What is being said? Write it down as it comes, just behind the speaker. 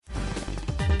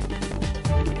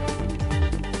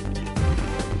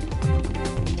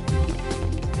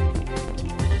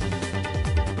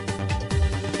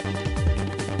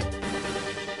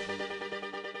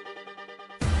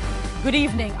Good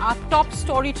evening. Our top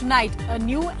story tonight, a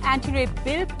new anti-rape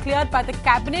bill cleared by the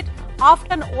cabinet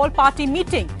after an all-party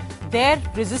meeting. There,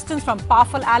 resistance from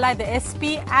powerful ally the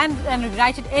SP and an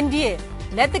united NDA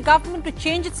led the government to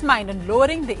change its mind on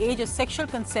lowering the age of sexual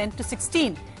consent to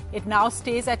 16. It now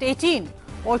stays at 18.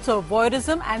 Also,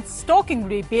 voyeurism and stalking will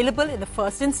be bailable in the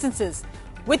first instances.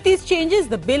 With these changes,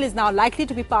 the bill is now likely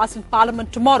to be passed in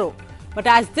Parliament tomorrow. But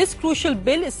as this crucial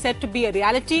bill is said to be a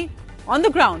reality, on the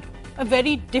ground, a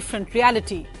very different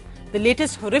reality. The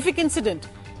latest horrific incident,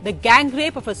 the gang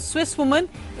rape of a Swiss woman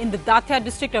in the Datia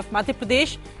district of Madhya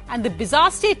Pradesh, and the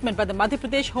bizarre statement by the Madhya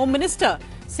Pradesh Home Minister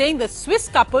saying the Swiss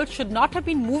couple should not have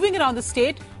been moving around the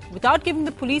state without giving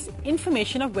the police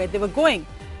information of where they were going.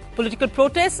 Political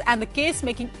protests and the case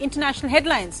making international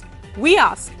headlines. We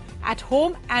ask, at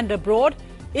home and abroad,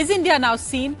 is India now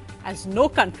seen as no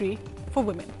country for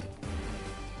women?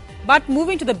 But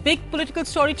moving to the big political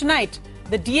story tonight,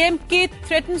 the DMK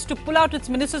threatens to pull out its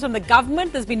ministers from the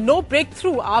government. There's been no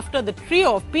breakthrough after the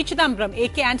trio of P. Chidambaram,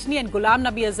 A.K. Antony and Ghulam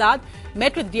Nabi Azad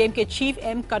met with DMK chief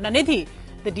M. Karunanidhi.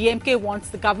 The DMK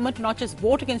wants the government to not just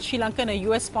vote against Sri Lanka in a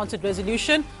US-sponsored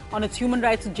resolution on its human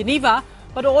rights in Geneva,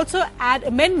 but also add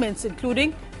amendments,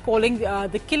 including calling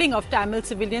the killing of Tamil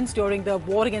civilians during the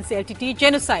war against the LTT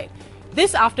genocide.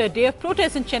 This after a day of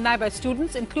protests in Chennai by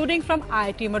students, including from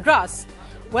IIT Madras.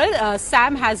 Well,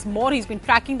 Sam has more. He's been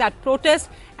tracking that protest,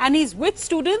 and he's with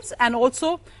students and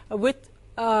also with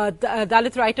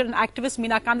Dalit writer and activist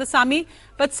Meena Kandasamy.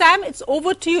 But Sam, it's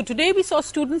over to you. Today we saw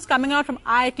students coming out from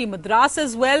IIT Madras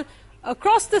as well.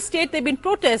 Across the state there have been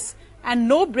protests and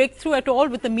no breakthrough at all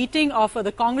with the meeting of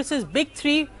the Congress's Big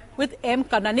Three with M.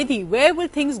 Karunanidhi. Where will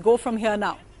things go from here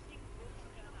now?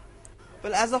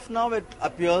 Well, as of now, it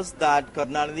appears that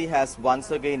Karunanidhi has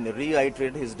once again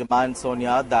reiterated his demand,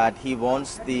 Sonia, that he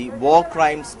wants the war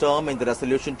crimes term in the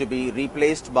resolution to be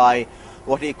replaced by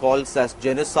what he calls as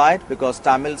genocide, because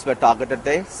Tamils were targeted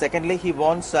there. Secondly, he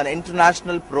wants an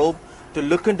international probe to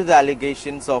look into the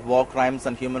allegations of war crimes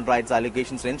and human rights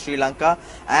allegations in Sri Lanka,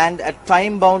 and a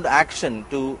time-bound action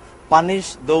to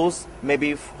punish those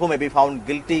who may be found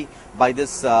guilty by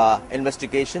this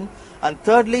investigation. And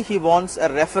thirdly, he wants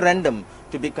a referendum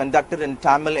to be conducted in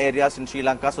Tamil areas in Sri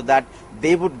Lanka so that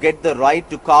they would get the right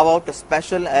to carve out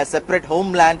a separate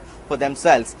homeland for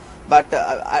themselves. But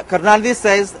Karunanidhi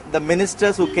says the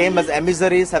ministers who came as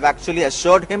emissaries have actually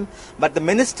assured him, but the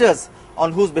ministers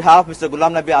on whose behalf Mr.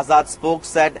 Ghulam Nabi Azad spoke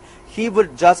said he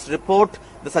would just report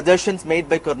the suggestions made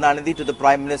by Karunanidhi to the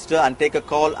Prime Minister and take a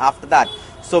call after that.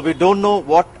 So we don't know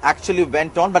what actually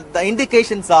went on, but the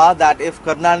indications are that if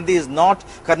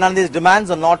Karunanidhi's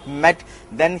demands are not met,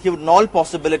 then he would in all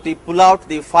possibility pull out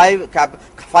the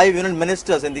five union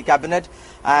ministers in the cabinet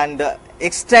and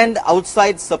extend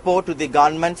outside support to the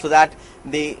government so that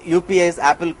the UPA's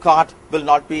apple cart will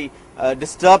not be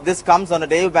disturbed. This comes on a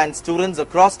day when students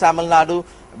across Tamil Nadu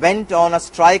went on a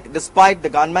strike despite the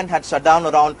government had shut down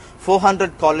around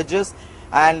 400 colleges.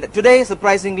 And today,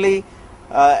 surprisingly,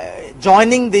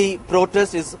 joining the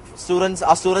protest is students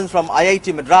from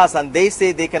IIT Madras, and they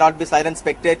say they cannot be silent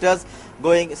spectators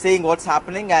saying what's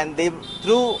happening, and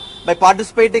by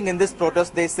participating in this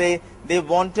protest, they say they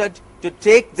wanted to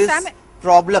take this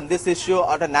this issue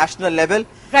at a national level.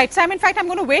 Right, Sam, in fact, I'm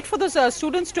going to wait for those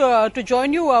students to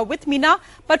join you with Meena.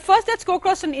 But first, let's go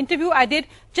across an interview I did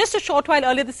just a short while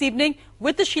earlier this evening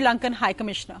with the Sri Lankan High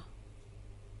Commissioner.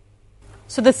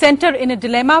 So the centre in a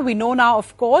dilemma. We know now,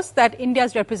 of course, that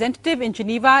India's representative in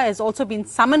Geneva has also been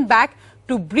summoned back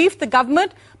to brief the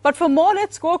government. But for more,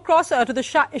 let's go across to the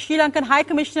Sri Lankan High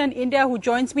Commissioner in India who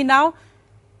joins me now.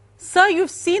 Sir, you've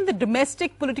seen the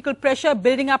domestic political pressure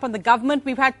building up on the government.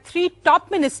 We've had 3 top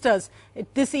ministers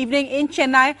this evening in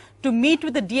Chennai to meet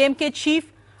with the DMK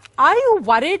chief. Are you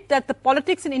worried that the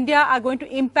politics in India are going to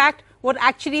impact what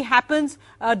actually happens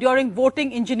during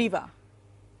voting in Geneva?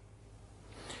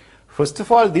 First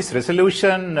of all, this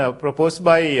resolution proposed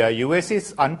by US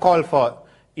is uncalled for.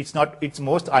 It's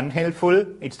most unhelpful.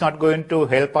 It's not going to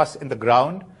help us in the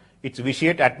ground. It's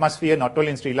vitiate atmosphere not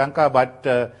only in Sri Lanka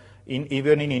but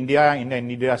even in India, in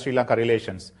India-Sri Lanka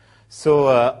relations.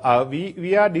 So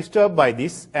we are disturbed by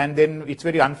this, and then it's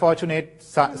very unfortunate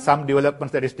some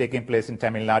developments that is taking place in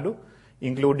Tamil Nadu,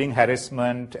 including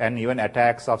harassment and even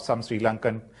attacks of some Sri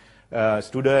Lankan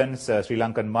students, Sri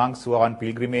Lankan monks who are on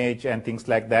pilgrimage and things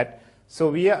like that. So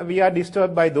we are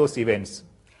disturbed by those events.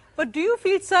 But do you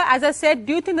feel, sir, as I said,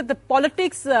 do you think that the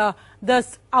politics, the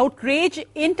outrage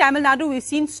in Tamil Nadu, we've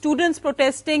seen students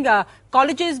protesting,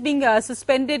 colleges being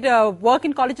suspended, work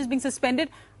in colleges being suspended.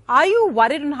 Are you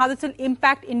worried on how this will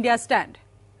impact India's stand?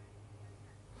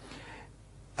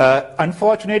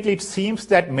 Unfortunately, it seems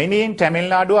that many in Tamil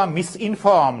Nadu are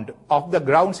misinformed of the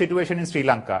ground situation in Sri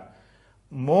Lanka.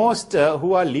 Most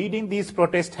who are leading these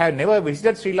protests have never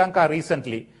visited Sri Lanka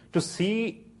recently to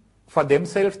see for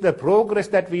themselves the progress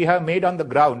that we have made on the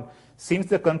ground since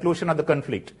the conclusion of the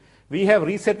conflict. We have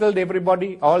resettled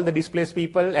everybody, all the displaced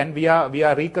people, and we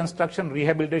are reconstruction,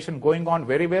 rehabilitation going on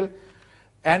very well.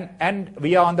 And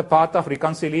we are on the path of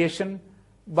reconciliation,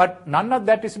 but none of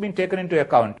that is being taken into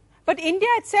account. But India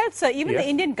itself, sir, even the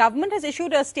Indian government has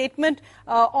issued a statement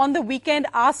on the weekend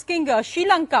asking Sri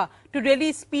Lanka to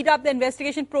really speed up the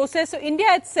investigation process. So India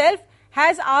itself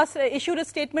has issued a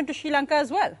statement to Sri Lanka as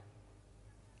well.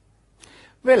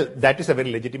 Well, that is a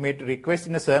very legitimate request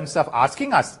in the terms of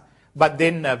asking us. But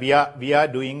then we are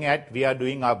doing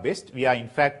our best. We are in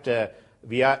fact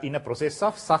we are in a process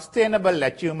of sustainable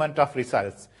achievement of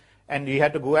results, and we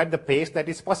have to go at the pace that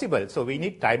is possible. So we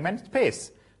need time and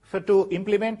space to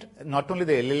implement not only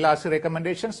the LLRC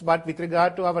recommendations, but with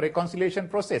regard to our reconciliation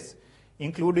process,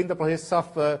 including the process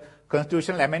of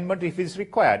constitutional amendment if it is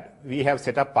required. We have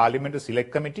set up Parliamentary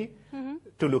Select Committee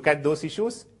to look at those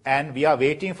issues, and we are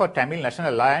waiting for Tamil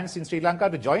National Alliance in Sri Lanka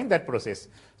to join that process,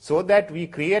 so that we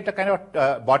create a kind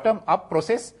of bottom-up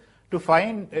process to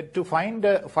find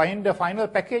a final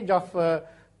package of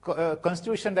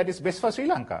constitution that is best for Sri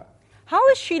Lanka. How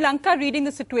is Sri Lanka reading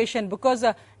the situation? Because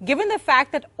given the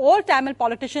fact that all Tamil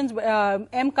politicians,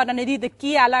 M. Karunanidhi, the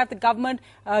key ally of the government,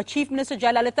 Chief Minister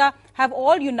Jayalalitha, have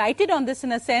all united on this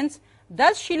in a sense,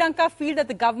 does Sri Lanka feel that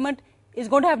the government is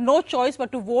going to have no choice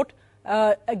but to vote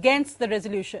against the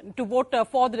resolution, to vote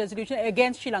for the resolution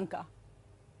against Sri Lanka?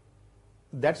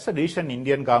 That's a decision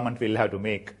Indian government will have to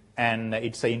make, and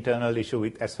it's an internal issue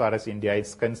as far as India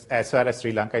is as far as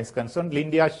Sri Lanka is concerned.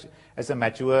 India, as a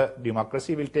mature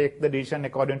democracy, will take the decision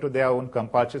according to their own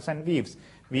compulsions and views.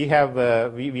 We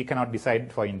cannot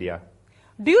decide for India.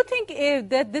 Do you think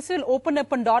that this will open a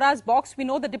Pandora's box? We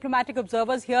know the diplomatic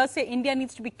observers here say India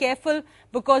needs to be careful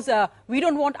because we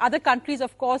don't want other countries,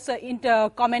 of course,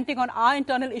 commenting on our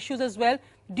internal issues as well.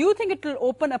 Do you think it will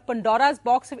open a Pandora's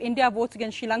box if India votes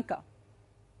against Sri Lanka?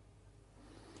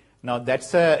 Now,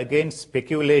 that's again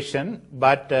speculation,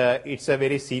 but it's a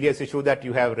very serious issue that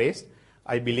you have raised.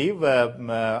 I believe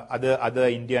other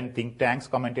Indian think tanks,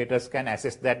 commentators can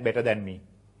assess that better than me.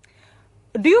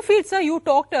 Do you feel, sir, you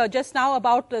talked just now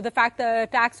about the fact that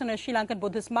attacks on a Sri Lankan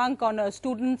Buddhist monk, on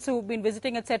students who've been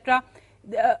visiting, etc.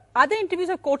 Other interviews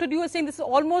have quoted you as saying this is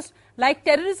almost like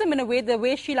terrorism in a way, the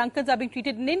way Sri Lankans are being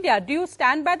treated in India. Do you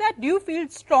stand by that? Do you feel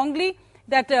strongly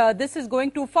that this is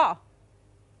going too far?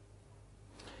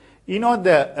 You know,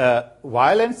 the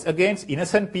violence against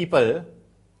innocent people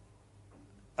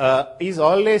is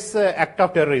always an act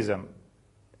of terrorism.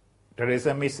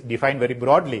 Terrorism is defined very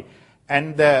broadly,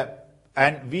 and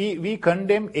we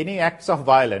condemn any acts of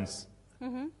violence.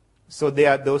 So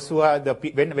there are those who are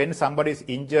when somebody is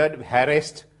injured,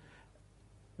 harassed,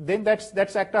 then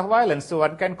that's act of violence. So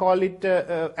one can call it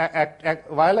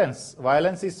violence.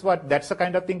 Violence is what? That's the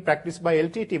kind of thing practiced by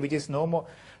LTT, which is no more.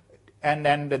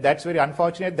 And that's very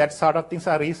unfortunate. That sort of things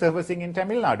are resurfacing in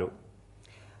Tamil Nadu.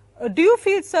 Do you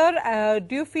feel, sir,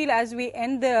 as we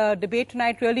end the debate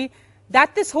tonight really,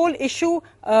 that this whole issue,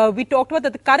 we talked about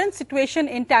that the current situation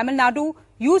in Tamil Nadu,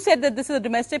 you said that this is a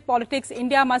domestic politics,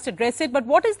 India must address it, but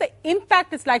what is the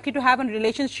impact it's likely to have on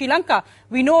relations with Sri Lanka?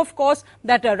 We know, of course,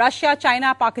 that Russia,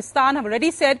 China, Pakistan have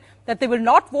already said that they will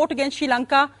not vote against Sri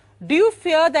Lanka. Do you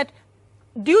think that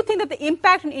the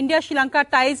impact on India-Sri Lanka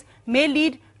ties may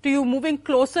lead to you moving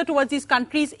closer towards these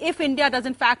countries if India does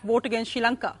in fact vote against Sri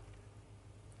Lanka?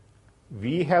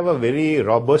 We have a very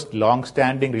robust,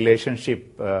 long-standing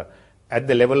relationship. At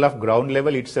the level of ground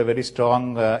level, it's a very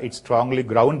strong, it's strongly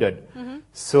grounded.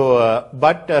 So,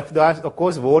 but of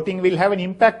course, voting will have an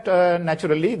impact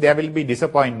naturally. There will be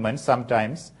disappointments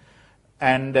sometimes,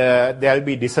 and there will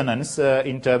be dissonance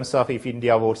in terms of if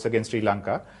India votes against Sri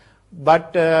Lanka.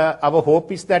 But our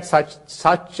hope is that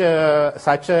such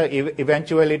a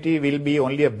eventuality will be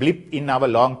only a blip in our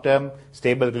long-term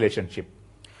stable relationship.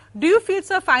 Do you feel,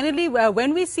 sir, finally,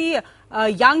 when we see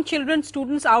young children,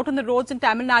 students out on the roads in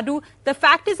Tamil Nadu, the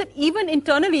fact is that even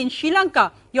internally in Sri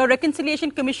Lanka, your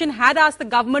Reconciliation Commission had asked the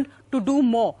government to do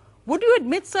more. Would you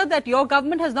admit, sir, that your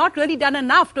government has not really done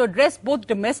enough to address both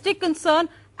domestic concern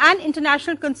and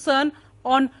international concern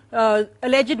on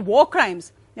alleged war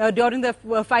crimes during the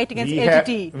fight against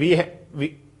LTT?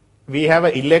 We have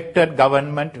an elected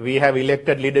government, we have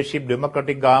elected leadership,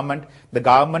 democratic government. The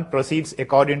government proceeds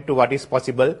according to what is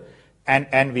possible,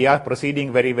 and we are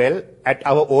proceeding very well at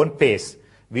our own pace.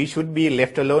 We should be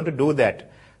left alone to do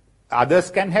that.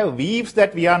 others can have weaves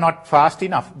that we are not fast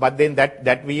enough, but then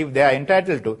that weave they are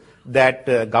entitled to.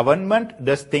 That government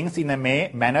does things in a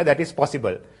manner that is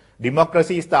possible.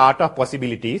 Democracy is the art of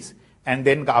possibilities, and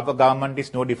then our government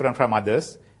is no different from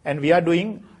others, and we are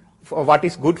doing what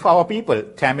is good for our people.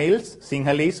 Tamils,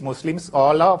 Sinhalese, Muslims,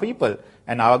 all our people.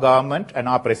 And our government and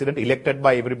our president elected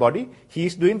by everybody, he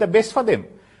is doing the best for them.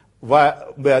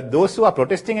 Those who are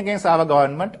protesting against our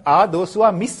government are those who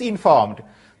are misinformed,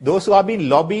 those who are being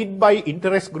lobbied by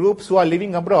interest groups who are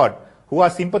living abroad, who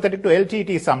are sympathetic to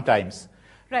LTT sometimes.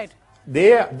 Right.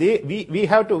 We are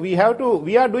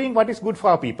doing what is good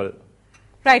for our people.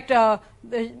 Right.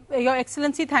 Your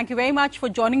Excellency, thank you very much for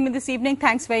joining me this evening.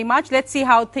 Thanks very much. Let's see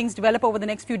how things develop over the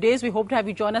next few days. We hope to have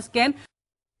you join us again.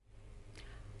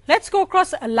 Let's go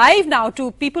across live now to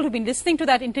people who've been listening to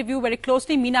that interview very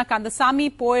closely. Meena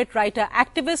Kandasamy, poet, writer,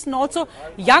 activist, and also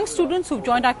young students who've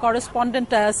joined our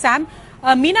correspondent, Sam.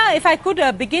 Meena, if I could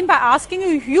begin by asking you,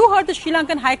 you heard the Sri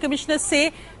Lankan High Commissioner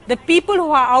say the people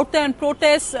who are out there in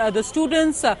protests, the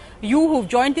students, you who've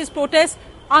joined these protests,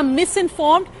 are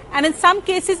misinformed and in some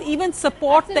cases even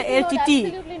support the LTT.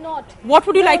 Absolutely not. What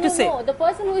would you like to say? No, the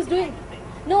person who is doing...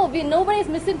 nobody is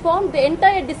misinformed. The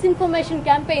entire disinformation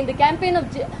campaign, the campaign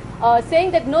of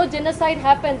saying that no genocide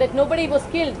happened, that nobody was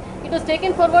killed, it was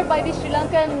taken forward by the Sri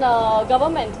Lankan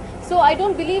government. So I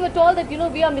don't believe at all that,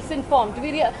 we are misinformed.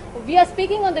 We are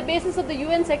speaking on the basis of the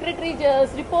UN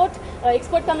Secretary's report,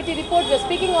 expert committee report. We are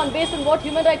speaking based on what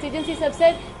human rights agencies have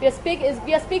said. We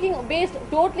are speaking based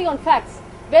totally on facts.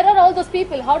 Where are all those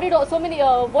people? How did so many?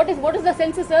 What is the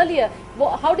census earlier?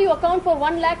 How do you account for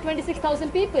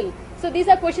 1,26,000 people? So these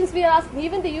are questions we are asking.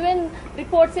 Even the UN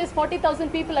report says 40,000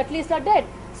 people at least are dead.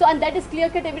 So, and that is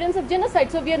clear-cut evidence of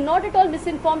genocide. So we are not at all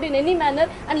misinformed in any manner,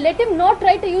 and let him not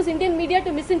try to use Indian media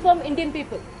to misinform Indian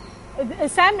people.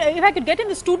 Sam, if I could get in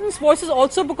the students' voices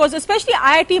also, because especially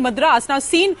IIT Madras, now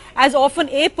seen as often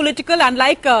apolitical,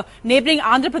 unlike neighbouring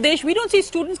Andhra Pradesh, we don't see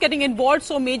students getting involved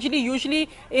so majorly. Usually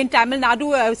in Tamil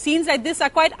Nadu, scenes like this are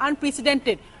quite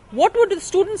unprecedented. What would the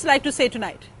students like to say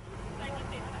tonight?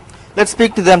 Let's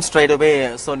speak to them straight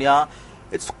away, Sonia.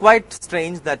 It's quite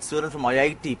strange that students from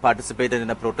IIT participated in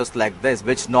a protest like this,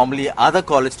 which normally other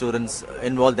college students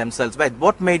involve themselves with.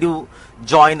 What made you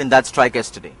join in that strike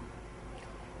yesterday?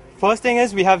 First thing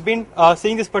is, we have been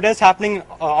seeing this protest happening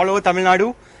all over Tamil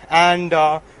Nadu, and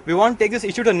we want to take this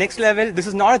issue to the next level. This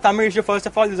is not a Tamil issue, first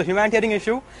of all. This is a humanitarian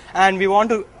issue, and we want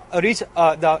to reach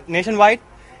the nationwide.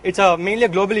 It's mainly a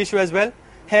global issue as well.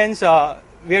 Hence,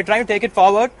 we are trying to take it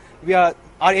forward.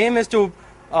 Our aim is to...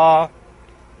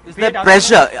 is there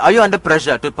pressure? Are you under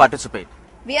pressure to participate?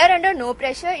 We are under no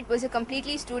pressure. It was a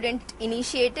completely student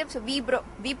initiative. So we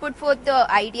put forth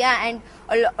the idea, and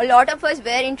a lot of us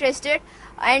were interested.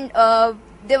 And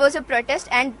there was a protest,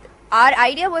 and our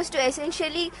idea was to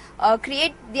essentially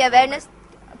create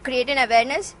an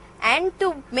awareness and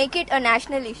to make it a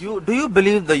national issue. Do you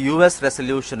believe the US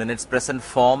resolution in its present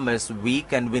form is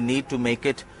weak and we need to make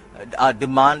it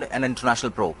demand an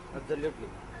international probe? Absolutely.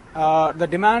 The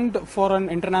demand for an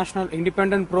international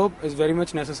independent probe is very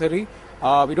much necessary.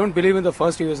 We don't believe in the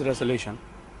first US resolution.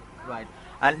 Right.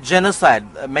 And genocide,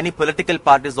 many political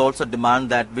parties also demand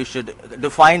that we should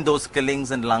define those killings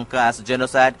in Lanka as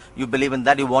genocide. You believe in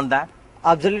that? You want that?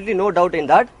 Absolutely no doubt in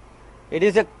that. It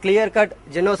is a clear-cut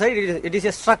genocide. It is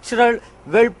a structural,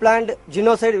 well-planned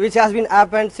genocide which has been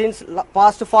happened since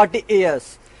past 40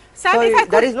 years. Sam, so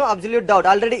there is no absolute doubt.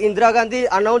 Already Indira Gandhi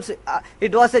announced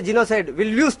it was a genocide. Will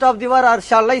you stop the war or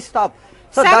shall I stop?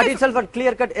 So Sam, that itself is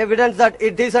clear-cut evidence that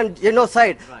it is a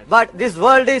genocide. Right. But this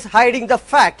world is hiding the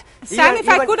fact. Sam, if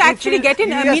I could actually get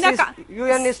in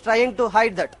UN is trying to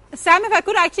hide that. Sam, if I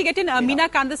could actually get in Meena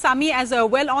Kandasamy as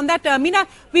well on that. Meena,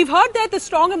 we've heard that the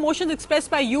strong emotions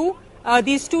expressed by you,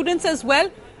 these students as well.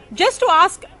 Just to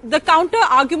ask the counter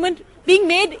argument being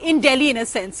made in Delhi in a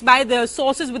sense by the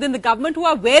sources within the government who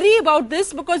are wary about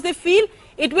this because they feel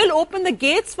it will open the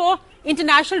gates for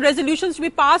international resolutions to be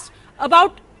passed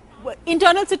about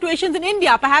internal situations in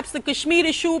India, perhaps the Kashmir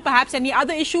issue, perhaps any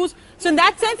other issues. So in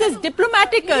that sense, there's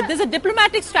a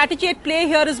diplomatic strategy at play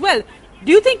here as well.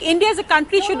 Do you think India as a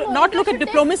country should not look at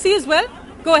diplomacy as well?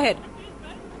 Go ahead.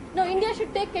 No, India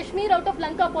should take Kashmir out of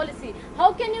Lanka policy.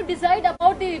 How can you decide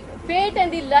about the fate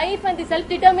and the life and the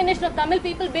self-determination of Tamil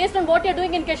people based on what you're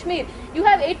doing in Kashmir? You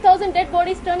have 8,000 dead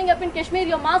bodies turning up in Kashmir,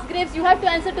 your mass graves, you have to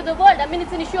answer to the world. I mean,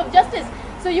 it's an issue of justice.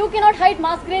 So you cannot hide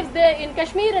mass graves there in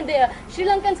Kashmir, and the Sri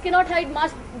Lankans cannot hide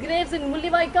mass graves in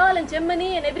Mullawaikal and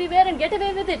Chemmani and everywhere and get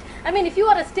away with it. I mean, if you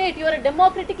are a state, you are a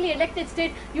democratically elected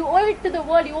state, you owe it to the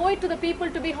world, you owe it to the people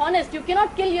to be honest. You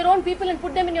cannot kill your own people and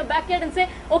put them in your backyard and say,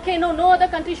 okay, no other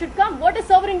country should come. What is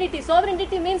sovereignty?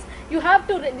 Sovereignty means you have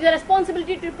to, the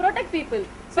responsibility to protect people.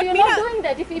 So but you're not doing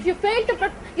that. If you fail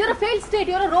to, you're a failed state,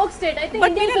 you're a rogue state. I think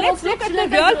but India is a rogue let's state, look at Sri the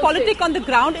Lanka is a real rogue politics state. on the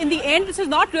ground. In the end, this is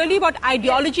not really about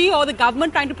ideology or the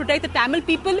government trying to protect the Tamil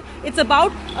people. It's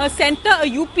about a centre, a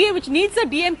UPA, which needs the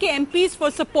DMK MPs for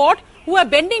support, who are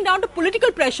bending down to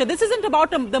political pressure. This isn't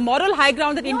about the moral high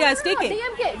ground that India is taking.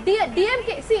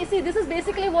 DMK, see, this is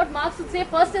basically what Marx would say,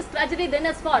 first as tragedy, then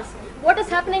as farce. What is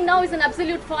happening now is an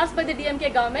absolute farce by the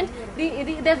DMK government.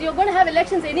 You're going to have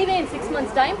elections anyway in 6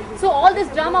 months' time. So all this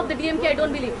drama of the DMK, I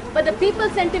don't believe. But the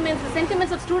people's sentiments, the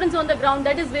sentiments of students on the ground,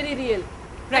 that is very real.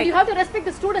 Right. And you have to respect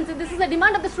the students. If this is the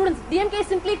demand of the students, DMK is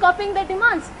simply copying their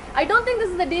demands. I don't think this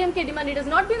is the DMK demand. It has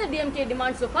not been the DMK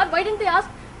demand so far. Why didn't they ask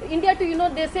India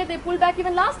to, they say they pulled back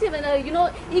even last year when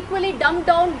equally dumbed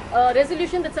down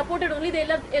resolution that supported only the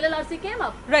LLRC came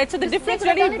up. Right, so the difference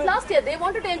really... really... done it last year. They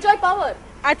wanted to enjoy power.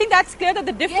 I think that's clear that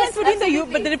the difference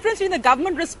between the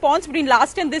government response between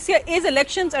last year and this year is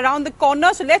elections around the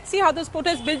corner. So let's see how those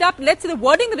protests build up. Let's see the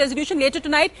wording of the resolution later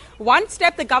tonight. One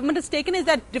step the government has taken is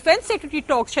that Defence Secretary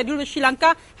talks scheduled with Sri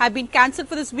Lanka have been cancelled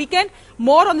for this weekend.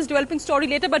 More on this developing story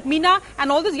later. But Meena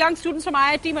and all those young students from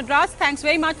IIT Madras, thanks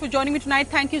very much for joining me tonight.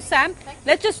 Thank you, Sam.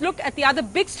 Let's just look at the other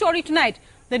big story tonight.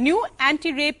 The new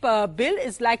anti-rape bill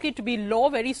is likely to be law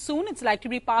very soon. It's likely to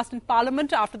be passed in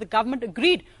Parliament after the government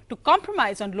agreed to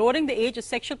compromise on lowering the age of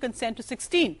sexual consent to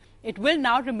 16. It will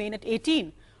now remain at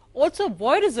 18. Also,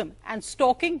 voyeurism and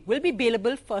stalking will be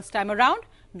bailable first time around,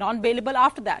 non-bailable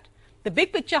after that. The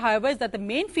big picture, however, is that the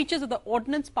main features of the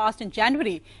ordinance passed in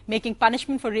January, making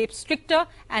punishment for rape stricter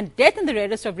and death in the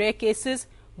rarest of rare cases,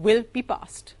 will be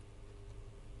passed.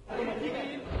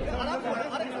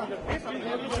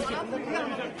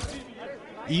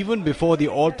 Even before the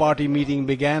all-party meeting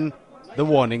began, the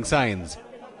warning signs.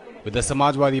 With the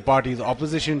Samajwadi Party's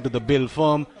opposition to the bill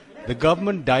firm, the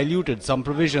government diluted some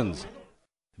provisions.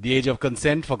 The age of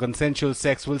consent for consensual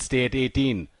sex will stay at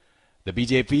 18. The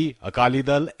BJP, Akali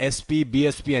Dal, SP,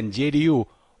 BSP and JDU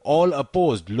all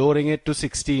opposed lowering it to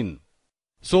 16.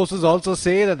 Sources also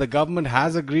say that the government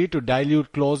has agreed to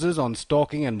dilute clauses on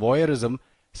stalking and voyeurism,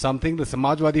 something the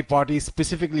Samajwadi Party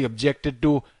specifically objected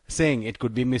to, saying it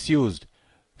could be misused.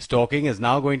 Stalking is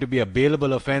now going to be a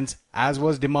bailable offence, as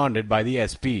was demanded by the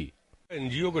SP.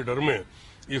 NGO के डर में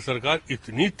ये सरकार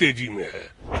इतनी तेजी में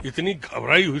है, इतनी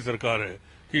घबराई हुई सरकार है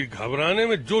कि घबराने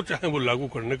में जो चाहे वो लागू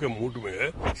करने के मूड में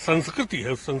है। संस्कृति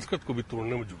है, उस संस्कृत को भी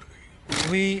तोड़ने में जुट गई।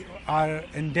 We are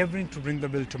endeavouring to bring the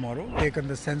bill tomorrow, taken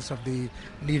the sense of the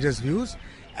leaders' views,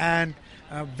 and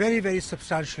very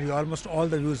substantially, almost all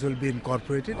the views will be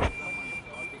incorporated.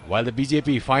 While the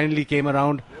BJP finally came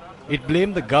around, it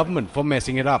blamed the government for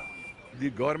messing it up. The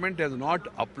government has not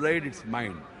applied its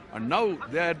mind, and now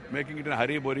they are making it in a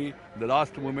hurry-burry, the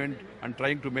last moment, and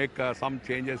trying to make some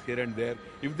changes here and there.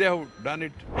 If they have done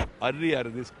it earlier,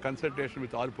 this consultation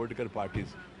with all political parties,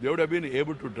 they would have been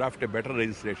able to draft a better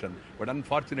legislation. But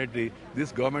unfortunately,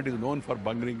 this government is known for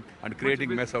bungling and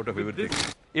creating mess out of everything.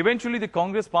 Eventually, the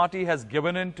Congress party has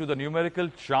given in to the numerical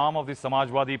charm of the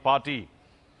Samajwadi Party.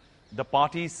 The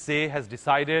party, say, has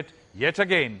decided, yet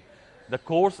again, the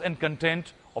course and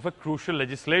content of a crucial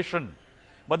legislation.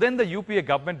 But then the UPA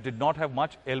government did not have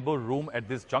much elbow room at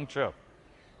this juncture.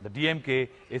 The DMK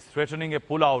is threatening a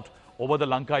pullout over the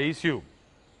Lanka issue.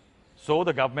 So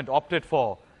the government opted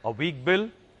for a weak bill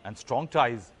and strong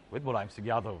ties with Mulayam Singh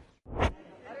Yadav.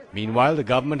 Meanwhile, the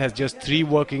government has just 3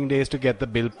 working days to get the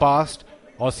bill passed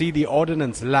or see the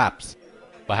ordinance lapse.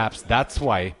 Perhaps that's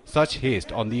why such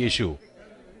haste on the issue.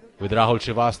 With Rahul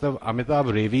Srivastav,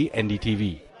 Amitabh Revi,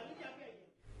 NDTV.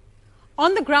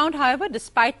 On the ground, however,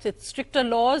 despite its stricter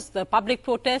laws, the public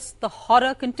protests, the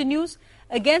horror continues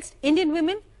against Indian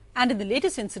women, and in the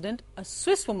latest incident, a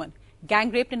Swiss woman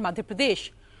gang raped in Madhya Pradesh.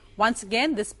 Once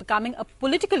again, this becoming a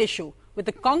political issue, with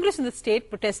the Congress in the state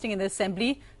protesting in the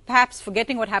assembly, perhaps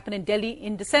forgetting what happened in Delhi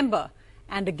in December.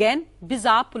 And again,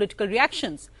 bizarre political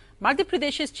reactions. Madhya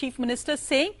Pradesh's chief minister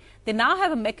saying they now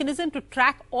have a mechanism to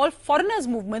track all foreigners'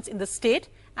 movements in the state,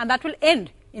 and that will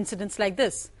end incidents like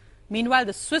this. Meanwhile,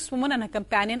 the Swiss woman and her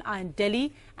companion are in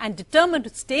Delhi and determined to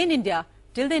stay in India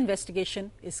till the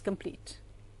investigation is complete.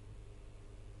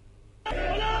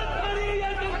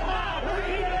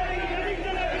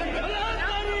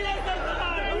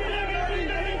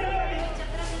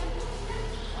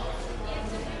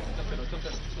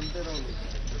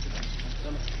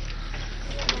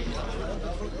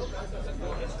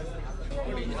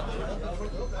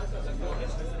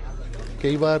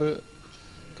 कई बार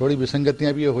थोड़ी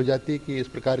विसंगतियां भी हो जाती है कि इस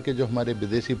प्रकार के जो हमारे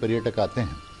विदेशी पर्यटक आते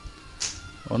हैं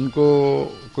उनको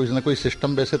कोई ना कोई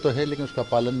सिस्टम वैसे तो है, लेकिन उसका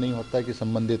पालन नहीं होता है कि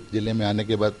संबंधित जिले में आने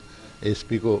के बाद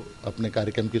एसपी को अपने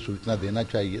कार्यक्रम की सूचना देना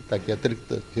चाहिए ताकि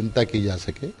अतिरिक्त चिंता की जा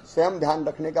सके। स्वयं ध्यान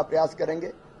रखने का प्रयास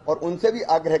करेंगे और उनसे भी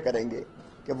आग्रह करेंगे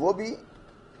कि वो भी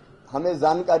हमें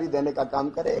जानकारी देने का काम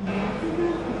करें।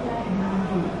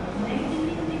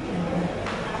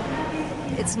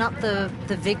 It's not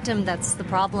the victim that's the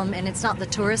problem, and it's not the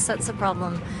tourist that's the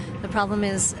problem. The problem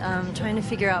is trying to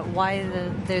figure out why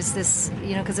there's this,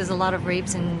 because there's a lot of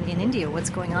rapes in India.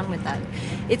 What's going on with that?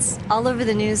 It's all over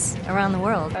the news around the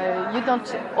world. You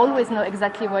don't always know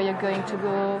exactly where you're going to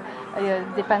go.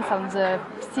 Depends on the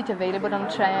seat available on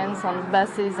trains, on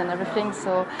buses and everything,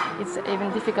 so it's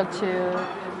even difficult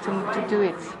to do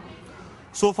it.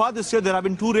 So far this year, there have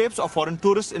been 2 rapes of foreign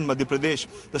tourists in Madhya Pradesh.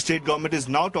 The state government is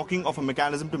now talking of a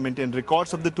mechanism to maintain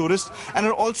records of the tourists and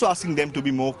are also asking them to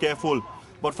be more careful.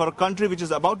 But for a country which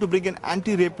is about to bring an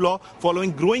anti-rape law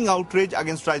following growing outrage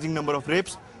against rising number of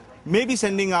rapes, may be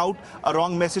sending out a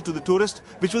wrong message to the tourists,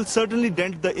 which will certainly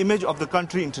dent the image of the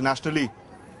country internationally.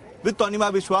 With Tanima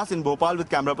Bishwas in Bhopal, with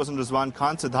camera person Rizwan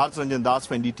Khan, Siddharth Ranjan Das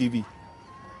for NDTV.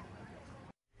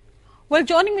 Well,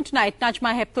 joining me tonight,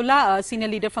 Najma Heptulla, senior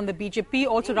leader from the BJP,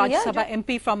 also Rajya Sabha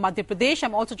MP from Madhya Pradesh.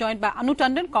 I'm also joined by Anu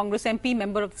Tandon, Congress MP,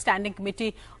 member of the Standing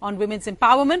Committee on Women's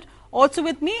Empowerment. Also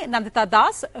with me, Nandita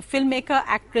Das, a filmmaker,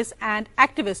 actress and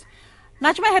activist.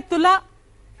 Najma Heptulla,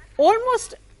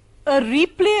 almost a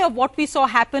replay of what we saw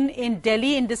happen in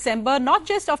Delhi in December, not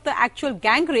just of the actual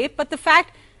gang rape, but the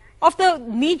fact of the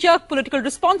knee-jerk political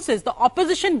responses. The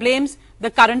opposition blames the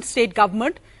current state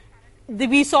government.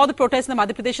 We saw the protests in the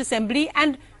Madhya Pradesh Assembly,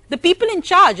 and the people in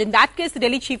charge, in that case the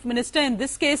Delhi Chief Minister, in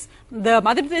this case the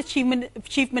Madhya Pradesh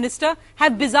Chief Minister,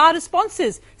 have bizarre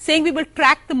responses saying we will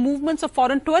track the movements of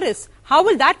foreign tourists. How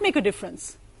will that make a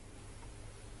difference?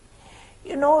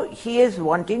 He is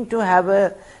wanting to have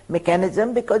a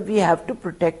mechanism because we have to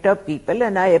protect our people,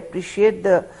 and I appreciate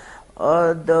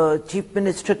the Chief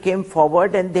Minister came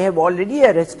forward and they have already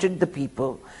arrested the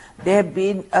people. There have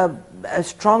been a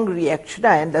strong reaction.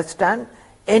 I understand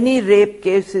any rape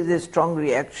case is a strong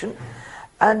reaction,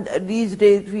 and these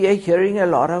days we are hearing a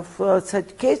lot of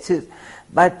such cases.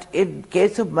 But in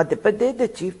case of Madhya Pradesh, the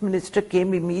Chief Minister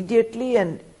came immediately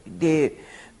and they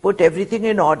put everything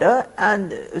in order,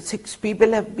 and 6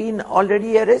 people have been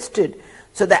already arrested.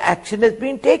 So the action has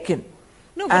been taken.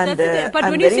 No, but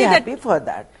I'm very happy for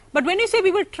that. But when you say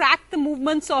we will track the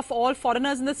movements of all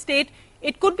foreigners in the state,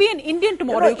 it could be an Indian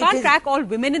tomorrow. You can't track all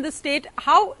women in the state.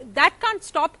 How that can't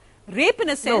stop rape in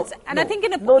a sense. I think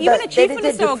even a chief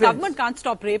minister or government can't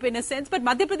stop rape in a sense. But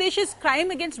Madhya Pradesh's crime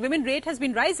against women rate has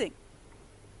been rising.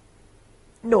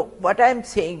 No, what I am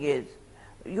saying is,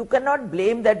 you cannot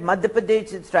blame that Madhya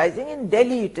Pradesh is rising. In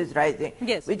Delhi it is rising,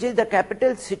 which is the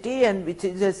capital city and which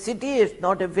is a city, it's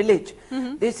not a village.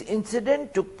 This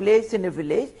incident took place in a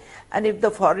village, and if the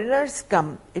foreigners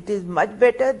come, it is much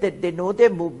better that they know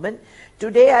their movement.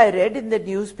 Today I read in the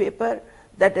newspaper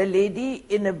that a lady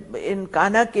in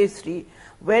Kana Kesri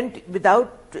went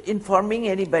without informing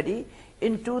anybody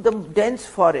into the dense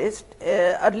forest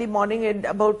early morning at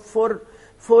about 4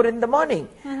 in the morning,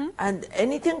 and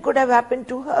anything could have happened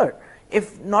to her.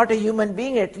 If not a human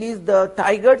being, at least the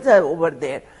tigers are over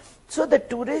there. So the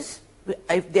tourists,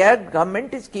 if their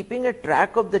government is keeping a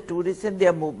track of the tourists and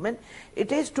their movement,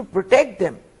 it is to protect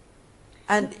them.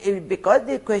 And because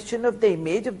the question of the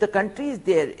image of the country is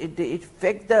there, it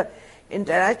affects the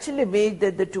international image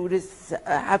that the tourists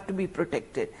have to be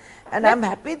protected. And I'm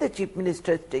happy the Chief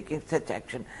Minister is taking such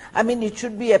action. I mean, it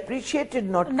should be appreciated,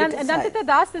 not criticized. Nandita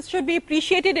Das, this should be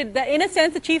appreciated. In a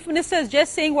sense, the Chief Minister is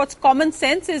just saying what's common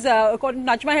sense is, according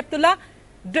to Najma Heptulla,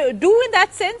 do in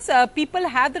that sense, people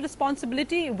have the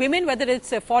responsibility, women, whether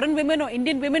it's foreign women or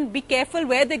Indian women, be careful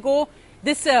where they go.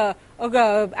 This, as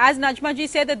Najma ji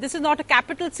said, that this is not a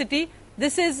capital city,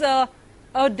 this is a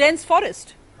dense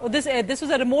forest. This was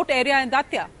a remote area in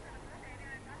Datia.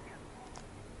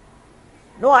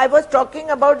 No, I was talking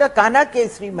about the Kana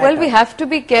Kesri matter. Well, we have to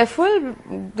be careful.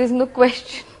 There's no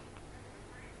question.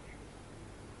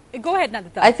 Go ahead,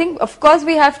 Nandita. I think, of course,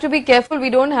 we have to be careful.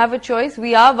 We don't have a choice.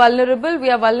 We are vulnerable.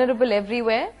 We are vulnerable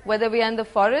everywhere, whether we are in the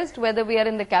forest, whether we are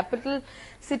in the capital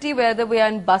city, whether we are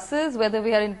in buses, whether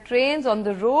we are in trains, on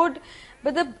the road.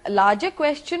 But the larger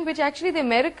question, which actually the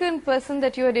American person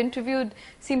that you had interviewed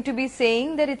seemed to be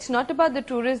saying, that it's not about the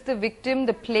tourist, the victim,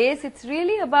 the place, it's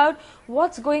really about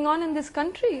what's going on in this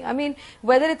country. I mean,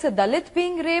 whether it's a Dalit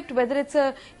being raped, whether it's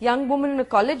a young woman in a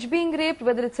college being raped,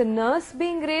 whether it's a nurse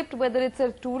being raped, whether it's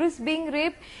a tourist being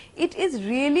raped, it is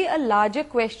really a larger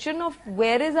question of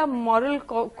where is our moral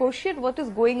quotient, what is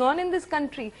going on in this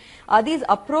country. Are these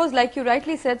uproars, like you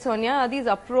rightly said, Sonia, are these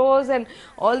uproars and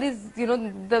all these, you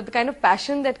know, the kind of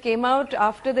passion that came out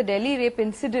after the Delhi rape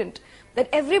incident, that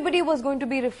everybody was going to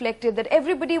be reflective, that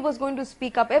everybody was going to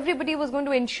speak up, everybody was going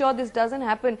to ensure this doesn't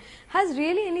happen. Has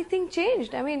really anything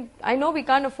changed? I mean, I know we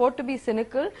can't afford to be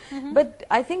cynical, but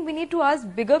I think we need to ask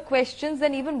bigger questions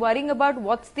than even worrying about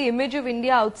what's the image of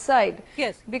India outside.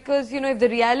 Yes. Because, you know, if the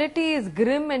reality is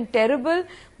grim and terrible,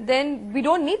 then we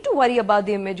don't need to worry about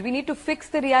the image. We need to fix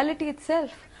the reality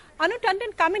itself. Anu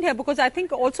Tandon, come in here, because I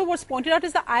think also what's pointed out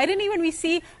is the irony when we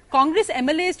see Congress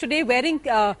MLAs today wearing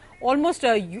almost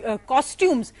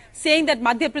costumes saying that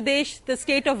Madhya Pradesh, the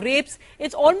state of rapes,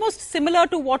 it's almost similar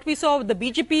to what we saw with the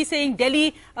BJP saying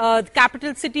Delhi, the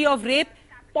capital city of rape.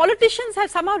 Politicians have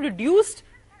somehow reduced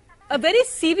a very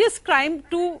serious crime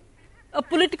to a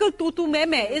political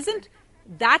tutu-meme. Isn't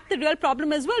that the real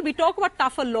problem as well? We talk about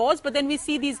tougher laws, but then we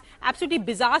see these absolutely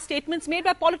bizarre statements made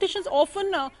by politicians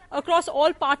often across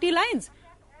all party lines.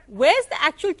 Where's the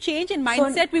actual change in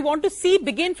mindset we want to see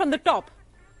begin from the top?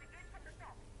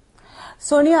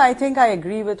 Sonia, I think I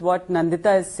agree with what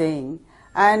Nandita is saying,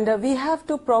 and we have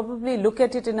to probably look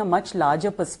at it in a much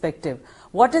larger perspective.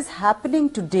 What is happening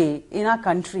today in our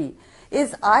country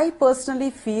is, I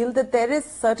personally feel that there is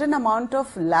certain amount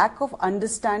of lack of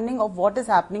understanding of what is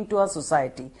happening to our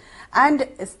society. And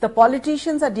the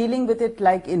politicians are dealing with it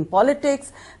like in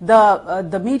politics,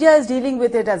 the media is dealing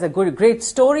with it as a great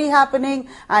story happening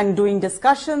and doing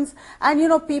discussions, and you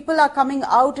know, people are coming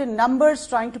out in numbers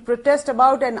trying to protest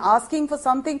about and asking for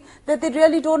something that they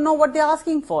really don't know what they're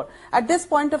asking for. At this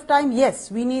point of time, yes,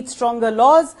 we need stronger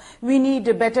laws, we need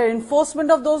a better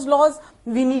enforcement of those laws,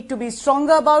 we need to be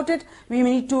stronger about it, we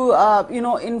need to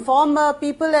inform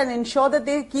people and ensure that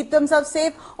they keep themselves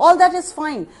safe. All that is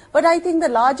fine, but I think the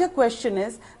larger question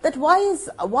is that why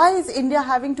is India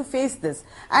having to face this?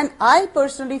 And I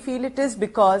personally feel it is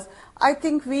because I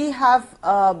think we have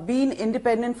been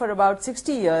independent for about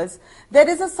 60 years. There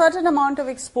is a certain amount of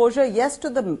exposure, yes, to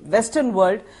the Western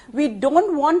world. We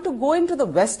don't want to go into the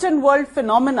Western world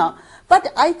phenomena,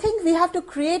 but I think we have to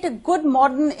create a good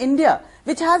modern India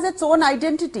which has its own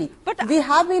identity. But we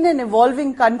have been an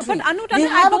evolving country. But Anu, we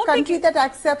have a country that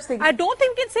accepts things. I don't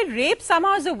think we can say rape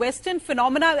somehow is a Western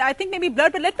phenomena. I think maybe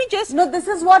blood, but let me just... No, this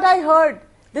is what I heard.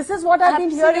 This is what I've been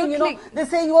hearing, you know, they're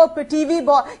saying, oh,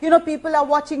 TV, people are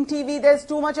watching TV, there's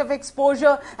too much of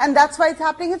exposure, and that's why it's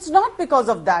happening. It's not because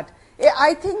of that.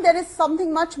 I think there is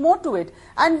something much more to it,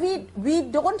 and we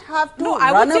don't have to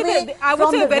run away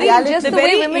from the reality. The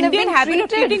very Indian habit of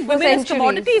treating women as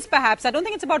commodities, perhaps. I don't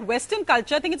think it's about Western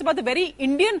culture. I think it's about the very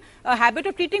Indian habit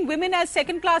of treating women as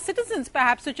second-class citizens,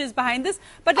 perhaps, which is behind this.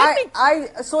 But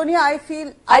Sonia, I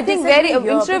feel... I think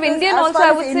instead of Indian also,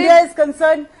 I would say... India is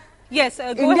concerned... Yes,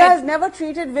 India has never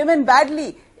treated women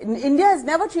badly. India has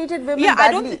never treated women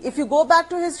badly. If you go back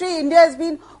to history, India has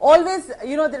been always,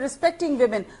 respecting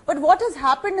women. But what has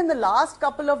happened in the last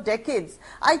couple of decades,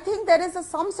 I think there is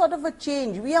some sort of a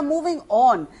change. We are moving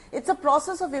on. It's a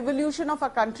process of evolution of a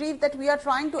country that we are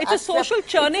trying to accept. It's a social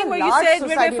churning where you said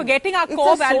we're forgetting our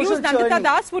core values. Nandita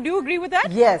Das, would you agree with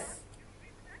that? Yes.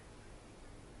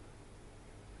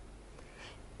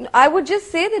 I would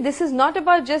just say that this is not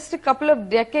about just a couple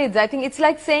of decades. I think it's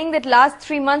like saying that last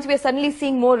 3 months we are suddenly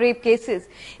seeing more rape cases.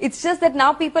 It's just that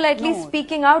now people are at least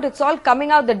speaking out. It's all coming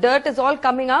out. The dirt is all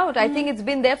coming out. I think it's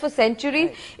been there for centuries.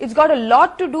 Right. It's got a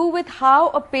lot to do with how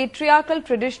a patriarchal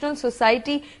traditional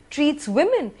society treats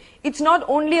women. It's not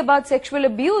only about sexual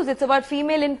abuse, it's about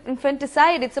female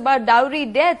infanticide, it's about dowry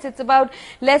deaths, it's about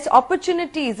less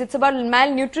opportunities, it's about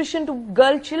malnutrition to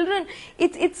girl children.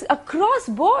 It's across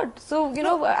board. So,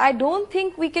 I don't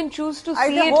think we can choose to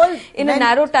see it in a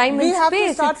narrow time and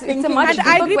space. It's a much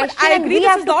deeper question, and we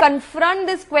have to confront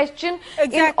this question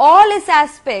in all its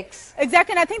aspects.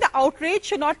 Exactly, and I think the outrage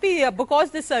should not be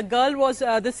because this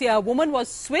woman was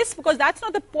Swiss, because that's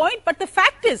not the point, but the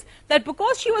fact is that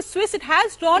because she was Swiss, it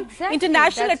has drawn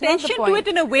international attention to it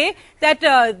in a way that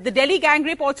the Delhi gang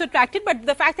rape also attracted, but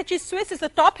the fact that she's Swiss is the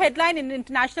top headline in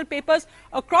international papers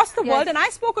across the world. And I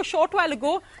spoke a short while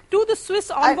ago to the Swiss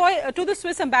envoy, to the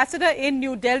Swiss ambassador in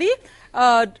New Delhi.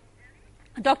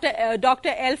 Dr.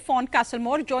 L. von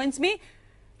Castlemore joins me.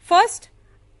 First,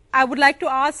 I would like to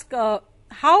ask,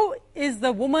 how is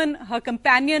the woman, her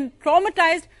companion,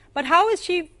 traumatized, but how is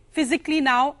she physically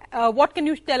now. What can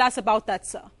you tell us about that,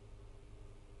 sir?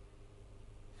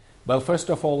 Well, first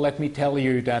of all, let me tell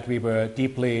you that we were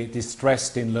deeply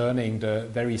distressed in learning the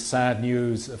very sad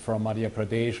news from Madhya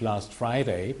Pradesh last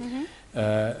Friday.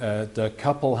 The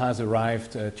couple has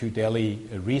arrived to Delhi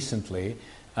recently,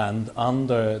 and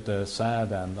under the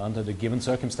sad and under the given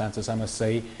circumstances, I must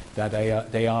say that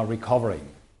they are recovering.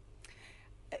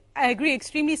 I agree,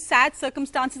 extremely sad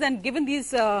circumstances, and given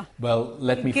these... well,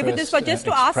 let me given first... this, but just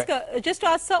to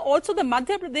ask, sir, also the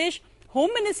Madhya Pradesh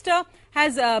Home Minister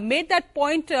has made that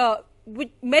point, which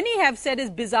many have said is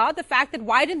bizarre, the fact that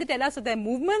why didn't they tell us of their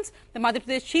movements? The Madhya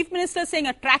Pradesh Chief Minister saying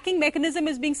a tracking mechanism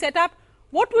is being set up.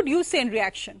 What would you say in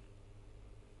reaction?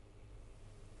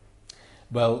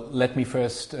 Well, let me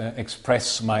first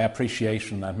express my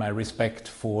appreciation and my respect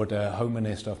for the Home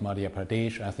Minister of Madhya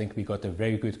Pradesh. I think we got a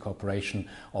very good cooperation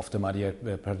of the Madhya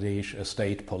Pradesh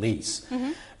State Police.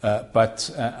 But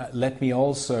let me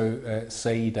also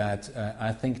say that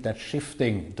I think that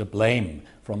shifting the blame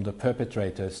from the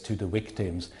perpetrators to the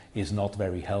victims is not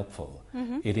very helpful.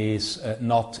 It is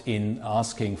not in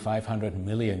asking 500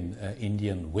 million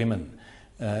Indian women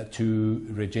to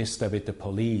register with the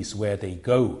police where they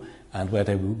go and where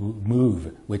they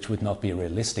move, which would not be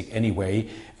realistic anyway,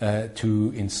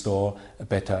 to install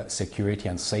better security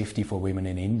and safety for women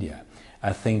in India.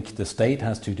 I think the state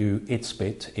has to do its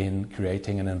bit in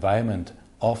creating an environment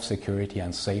of security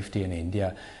and safety in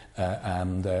India,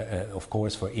 and of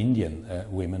course for Indian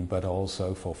women, but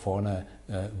also for foreigner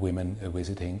women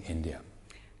visiting India.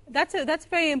 That's a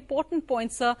very important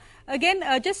point, sir. Again,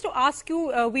 just to ask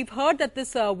you, we've heard that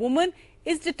this woman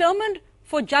is determined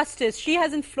for justice. She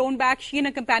hasn't flown back. She and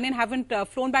her companion haven't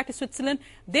flown back to Switzerland.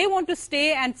 They want to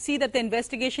stay and see that the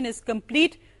investigation is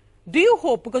complete. Do you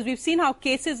hope, because we've seen how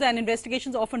cases and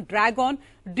investigations often drag on,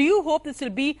 do you hope this will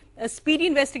be a speedy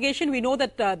investigation? We know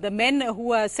that the men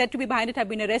who are said to be behind it have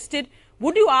been arrested.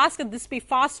 Would you ask that this be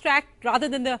fast-tracked rather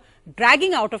than the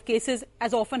dragging out of cases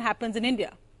as often happens in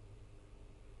India?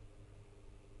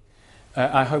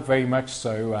 I hope very much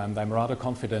so, and I'm rather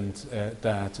confident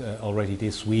that already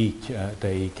this week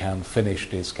they can finish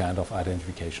this kind of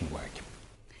identification work.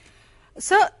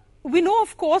 Sir, we know,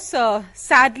 of course,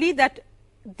 sadly, that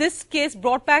this case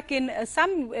brought back in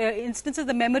some instances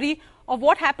the memory of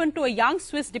what happened to a young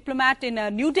Swiss diplomat in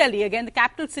New Delhi, again the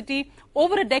capital city,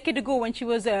 over a decade ago when she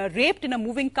was raped in a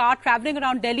moving car traveling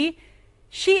around Delhi.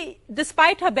 She,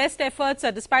 despite her best efforts,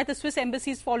 despite the Swiss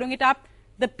embassies following it up,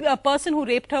 the person who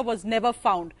raped her was never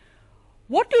found.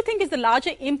 What do you think is the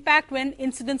larger impact when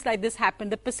incidents like this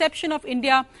happen? The perception of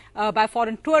India by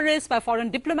foreign tourists, by foreign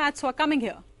diplomats who are coming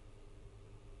here?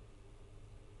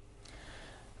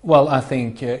 Well, I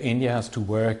think India has to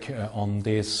work on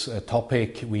this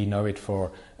topic. We know it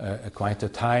for quite a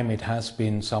time. It has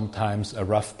been sometimes a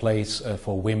rough place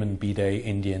for women, be they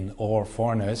Indian or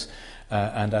foreigners.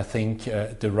 And I think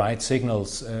the right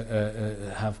signals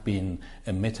have been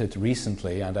emitted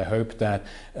recently, and I hope that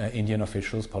Indian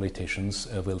officials, politicians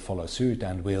will follow suit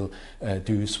and will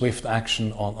do swift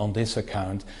action on this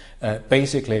account.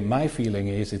 Basically, my feeling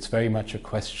is it's very much a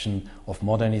question of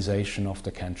modernization of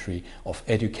the country, of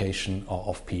education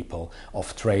of people,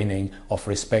 of training, of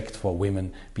respect for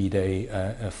women, be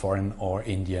they foreign or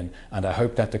Indian, and I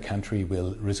hope that the country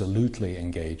will resolutely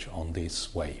engage on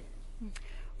this way.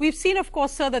 We've seen, of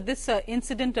course, sir, that this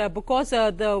incident, because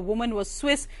the woman was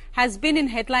Swiss, has been in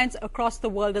headlines across the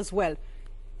world as well.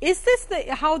 Is this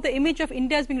how the image of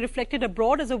India is being reflected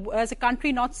abroad as a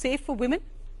country not safe for women?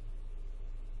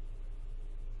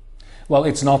 Well,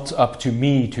 it's not up to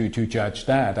me to judge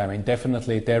that. I mean,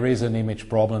 definitely there is an image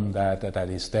problem that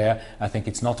is there. I think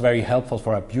it's not very helpful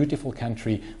for a beautiful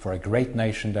country, for a great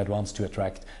nation that wants to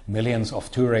attract millions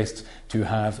of tourists, to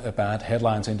have bad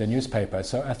headlines in the newspaper.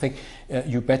 So I think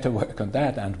you better work on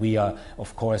that, and we are,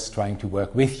 of course, trying to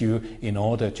work with you in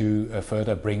order to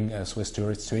further bring Swiss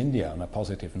tourists to India on a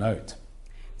positive note.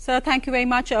 Sir, thank you very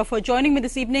much for joining me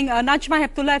this evening. Najma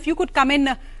Heptullah, if you could come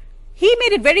in. He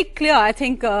made it very clear, I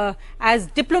think, as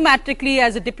diplomatically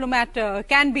as a diplomat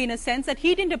can be, in a sense, that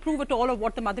he didn't approve at all of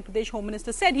what the Madhya Pradesh Home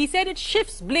Minister said. He said it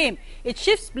shifts blame. It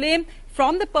shifts blame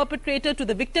from the perpetrator to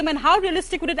the victim. And how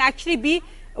realistic would it actually be?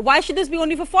 Why should this be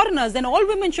only for foreigners? Then all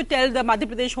women should tell the Madhya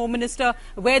Pradesh Home Minister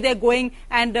where they're going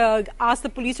and ask the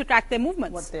police to track their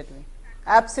movements. What they're doing.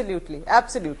 Absolutely,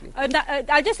 absolutely.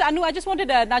 I just wanted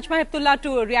Najma Heptullah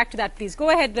to react to that, please. Go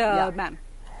ahead, ma'am.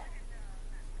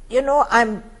 You know,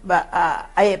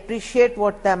 I appreciate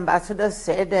what the ambassador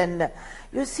said, and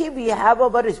you see, we have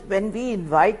when we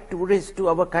invite tourists to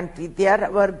our country, they are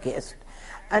our guests,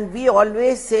 and we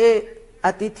always say,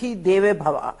 Atithi Deve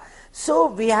Bhava. So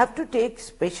we have to take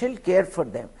special care for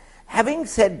them. Having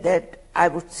said that, I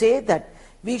would say that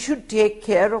we should take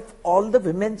care of all the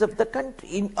women of the country,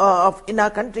 in our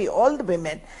country, all the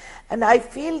women. And I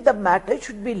feel the matter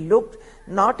should be looked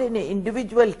not in an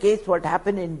individual case, what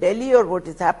happened in Delhi or what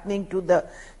is happening to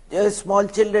the small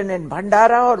children in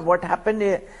Bhandara or what happened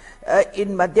in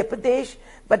Madhya Pradesh.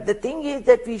 But the thing is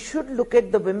that we should look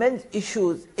at the women's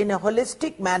issues in a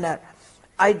holistic manner.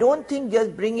 I don't think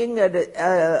just bringing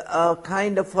a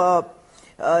kind of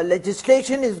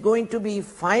legislation is going to be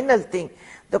final thing.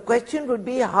 The question would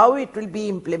be how it will be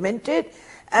implemented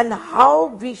and how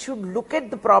we should look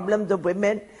at the problems of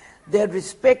women. Their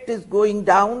respect is going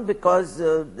down because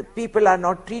the people are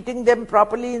not treating them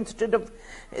properly instead of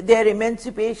their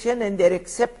emancipation and their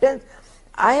acceptance.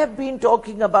 I have been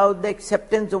talking about the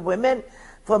acceptance of women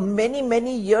for many,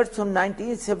 many years from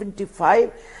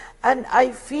 1975, and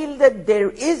I feel that there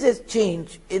is a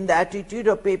change in the attitude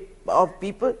of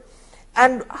people.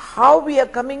 And how we are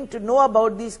coming to know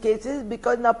about these cases,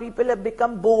 because now people have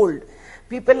become bold.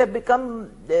 People have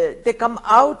become, they come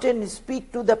out and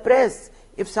speak to the press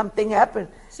if something happened.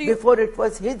 So before it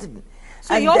was hidden.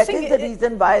 So and that is the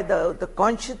reason why the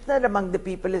consciousness among the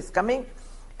people is coming.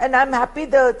 And I'm happy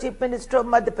the Chief Minister of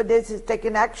Madhya Pradesh has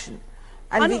taken action.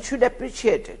 And we should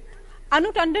appreciate it.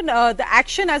 Anu Tandon, the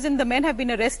action as in the men have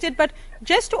been arrested, but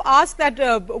just to ask that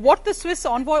what the Swiss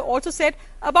envoy also said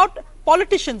about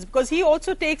politicians, because he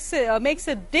also makes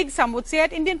a dig, some would say,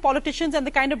 at Indian politicians and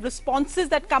the kind of responses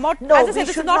that come out. No, we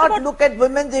should not look at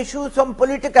women's issues from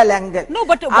political angle. No,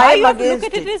 but why you have to look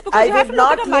at it is because you have to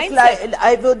look at a mindset.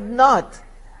 I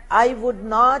would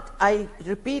not, I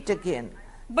repeat again.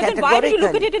 But then why do you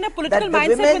look at it in a political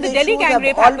mindset when the Delhi gang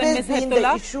rape happened, Ms.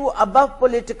 The issue above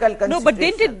political consideration. No, but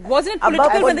wasn't it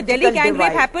political when the Delhi gang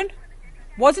rape happened?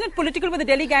 Wasn't it political when the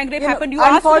Delhi gang rape happened? You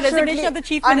asked for the resignation of the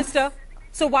Chief Minister.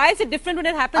 So why is it different when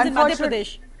it happens in Madhya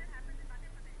Pradesh?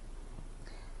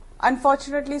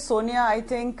 Unfortunately, Sonia, I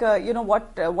think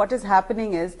what is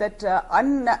happening is that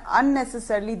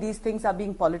unnecessarily these things are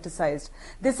being politicized.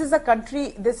 This is a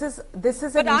country. This is an issue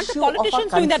of our country. But aren't the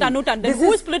politicians doing that, Anu Tandon?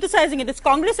 Who is politicizing it? It's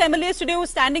Congress MLAs today who are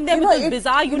standing there with those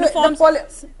bizarre uniforms.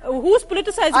 Who's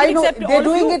politicizing it except they're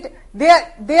doing it.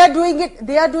 They are doing it.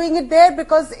 They are doing it there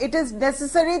because it is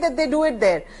necessary that they do it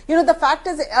there. The fact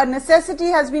is a necessity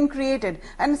has been created,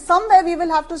 and somewhere we will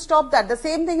have to stop that. The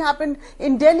same thing happened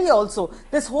in Delhi also.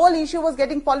 This whole issue was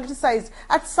getting politicized.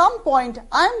 At some point,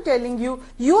 I'm telling you,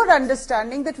 you are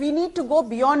understanding that we need to go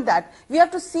beyond that. We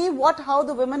have to see how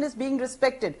the women is being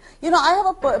respected. I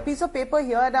have a piece of paper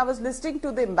here, and I was listening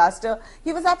to the ambassador.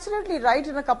 He was absolutely right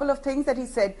in a couple of things that he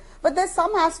said. But there's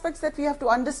some aspects that we have to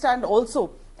understand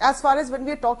also. As far as when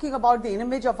we are talking about the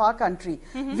image of our country,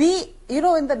 we,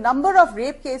 in the number of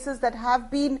rape cases that have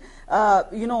been,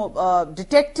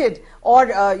 detected or,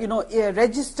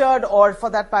 registered or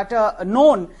for that matter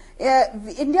known,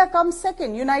 India comes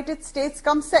second, United States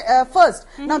comes first.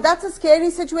 Now that's a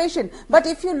scary situation. But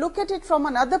if you look at it from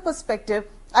another perspective,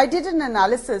 I did an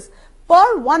analysis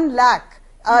per 1 lakh,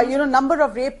 number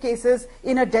of rape cases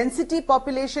in a density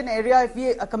population area, if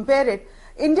we compare it,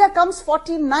 India comes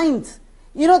 49th.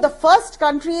 The first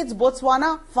country is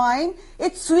Botswana, fine.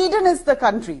 Sweden is the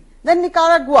country. Then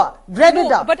Nicaragua,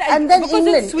 dreaded up. And then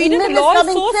England. In Sweden, the law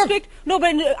is so strict. No,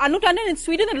 but Anu Tandon, in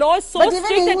Sweden, the law is so strict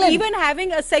that even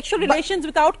having sexual relations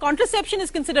without contraception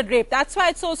is considered rape. That's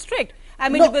why it's so strict. I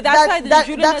mean, that's why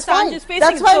Julian Assange is facing.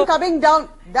 That's why I'm coming down.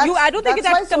 I don't think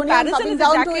that comparison is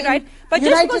exactly right. But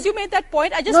just because you made that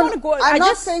point, I just want to go. I'm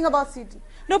not saying about CT.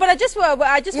 No, but I just wanted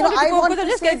to go because I'm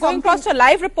just going across to a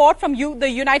live report from the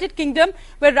United Kingdom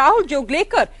where Rahul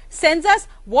Joglekar sends us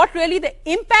what really the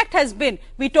impact has been.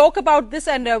 We talk about this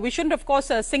and we shouldn't, of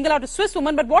course, single out a Swiss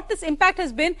woman, but what this impact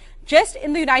has been just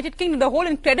in the United Kingdom, the whole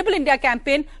Incredible India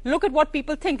campaign. Look at what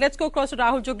people think. Let's go across to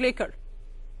Rahul Joglekar.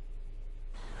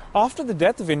 After the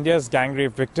death of India's gang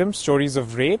rape victims, stories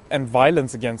of rape and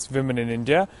violence against women in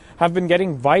India have been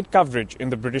getting wide coverage in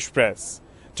the British press.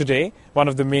 Today, one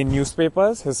of the main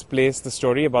newspapers has placed the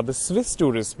story about the Swiss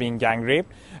tourist being gang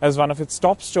raped as one of its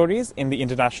top stories in the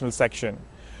international section.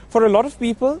 For a lot of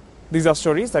people, these are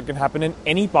stories that can happen in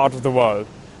any part of the world.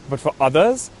 But for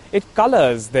others, it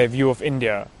colors their view of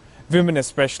India. Women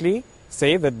especially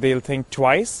say that they'll think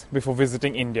twice before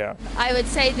visiting India. I would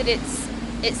say that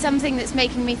it's something that's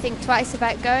making me think twice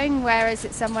about going, whereas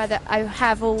it's somewhere that I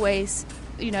have always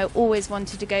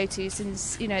wanted to go to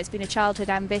since, it's been a childhood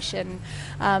ambition.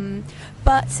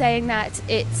 But saying that,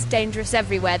 it's dangerous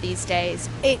everywhere these days.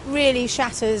 It really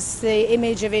shatters the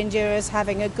image of India as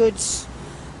having a good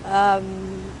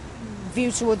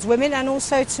view towards women and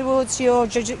also towards your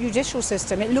judicial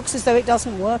system. It looks as though it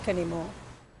doesn't work anymore.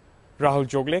 Rahul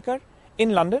Joglekar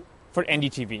in London for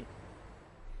NDTV.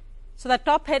 So the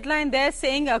top headline there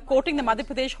saying, quoting the Madhya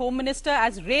Pradesh Home Minister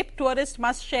as rape tourists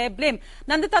must share blame.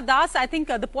 Nandita Das, I think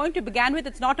the point you began with,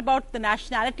 it's not about the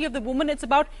nationality of the woman, it's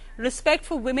about respect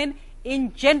for women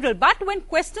in general. But when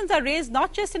questions are raised,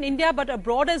 not just in India, but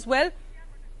abroad as well,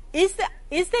 is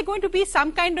there going to be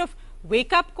some kind of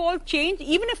wake-up call change?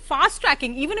 Even if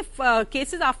fast-tracking, even if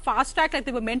cases are fast-tracked like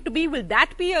they were meant to be, will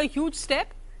that be a huge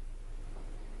step?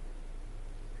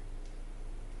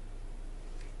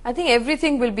 I think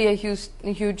everything will be a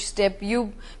huge step.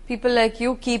 People like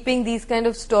you keeping these kind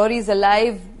of stories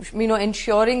alive,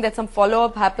 ensuring that some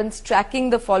follow-up happens,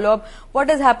 tracking the follow-up. What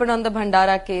has happened on the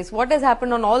Bhandara case? What has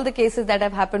happened on all the cases that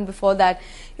have happened before that?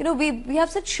 We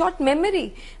have such short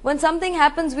memory. When something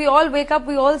happens, we all wake up,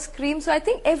 we all scream. So I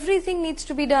think everything needs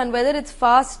to be done, whether it's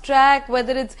fast track,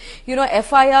 whether it's,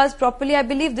 FIRs properly. I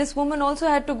believe this woman also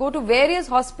had to go to various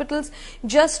hospitals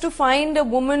just to find a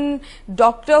woman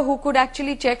doctor who could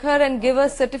actually check her and give a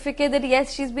certificate that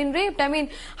yes, she's been raped. I mean,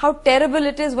 how terrible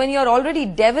it is when you're already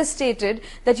devastated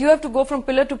that you have to go from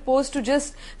pillar to post to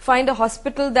just find a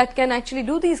hospital that can actually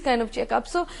do these kind of checkups.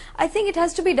 So I think it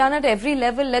has to be done at every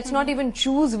level. Let's not even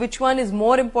choose which one is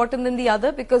more important than the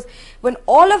other, because when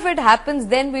all of it happens,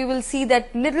 then we will see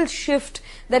that little shift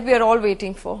that we are all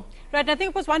waiting for. Right, I think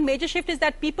it was one major shift is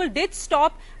that people did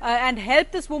stop and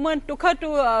help this woman, took her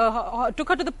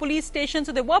to the police station.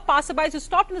 So there were passerbys who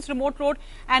stopped on this remote road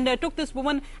and took this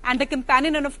woman and the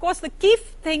companion. And of course, the key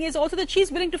thing is also that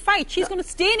she's willing to fight. She's going to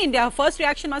stay in India. Her first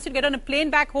reaction was to get on a plane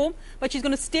back home, but she's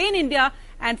going to stay in India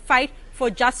and fight for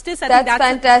justice. That's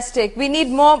fantastic. We need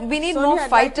more. We need more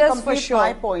fighters for sure.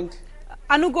 My point.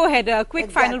 Anu, go ahead.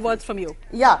 Quick final words from you.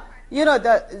 Yeah.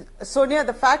 Sonia,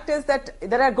 the fact is that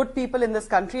there are good people in this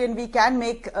country, and we can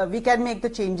make the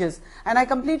changes. And I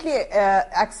completely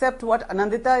accept what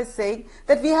Nandita is saying,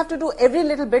 that we have to do every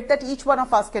little bit that each one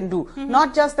of us can do,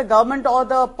 not just the government or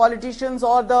the politicians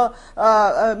or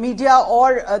the media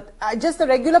or just the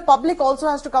regular public also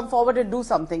has to come forward and do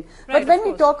something. Right, but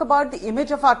when we talk about the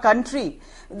image of our country,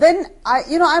 then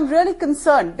I'm really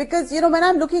concerned, because when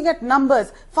I'm looking at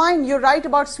numbers, fine, you're right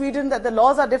about Sweden that the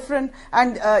laws are different,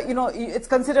 and it's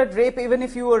considered rape even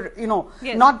if you were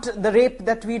yes, not the rape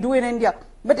that we do in India.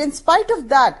 But in spite of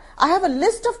that, I have a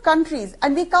list of countries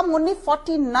and we come only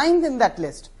 49th in that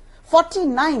list.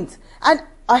 49th. And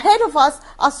ahead of us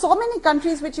are so many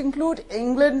countries which include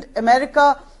England,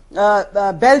 America,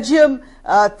 Belgium,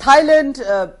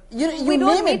 Thailand, you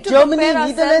name it, Germany,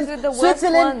 Netherlands,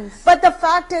 Switzerland. But the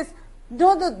fact is,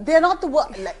 they're not the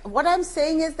world. What I'm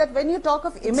saying is that when you talk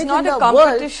of image in the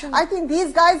world, I think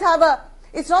these guys have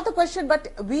it's not the question, but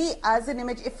we as an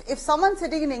image, if someone's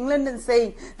sitting in England and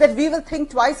saying that we will think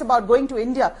twice about going to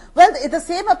India, well, the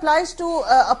same applies to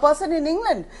a person in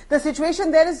England. The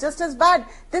situation there is just as bad.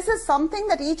 This is something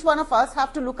that each one of us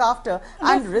have to look after.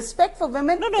 And respect for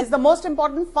women is the most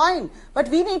important, fine. But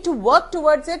we need to work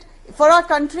towards it for our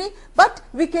country, but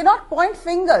we cannot point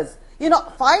fingers.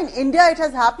 Fine, India, it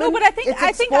has happened. No, but I think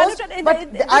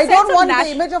I don't want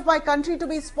the image of my country to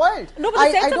be spoiled. No, but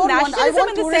the sense of nationalism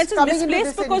in the sense is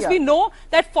misplaced, because we know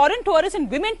that foreign tourists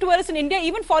and women tourists in India,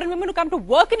 even foreign women who come to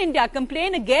work in India,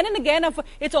 complain again and again of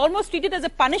it's almost treated as a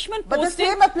punishment. But the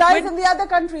same applies in the other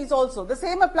countries also. The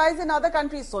same applies in other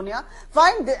countries, Sonia.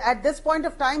 Fine, at this point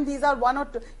of time, these are one or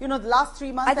two, the last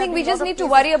 3 months. I think we just need to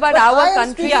worry about our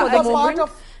country for the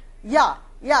moment.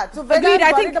 Yeah, so when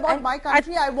I'm worried about my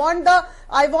country, I want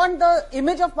the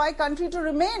image of my country to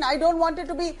remain. I don't want it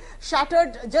to be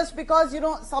shattered just because,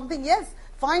 something, yes,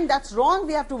 fine, that's wrong,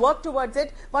 we have to work towards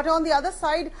it. But on the other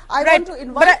side, I want to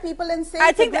invite people and say,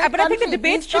 I think the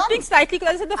debate's shifting slightly,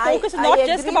 because the focus is not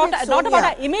just about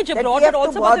our image abroad, but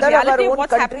also about the reality of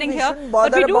what's happening here.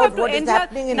 But we do have to end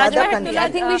here. I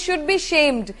think we should be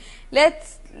shamed.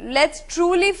 Let's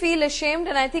truly feel ashamed,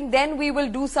 and I think then we will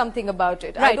do something about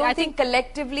it. Right, I don't think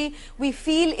collectively we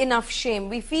feel enough shame,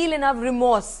 we feel enough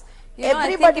remorse.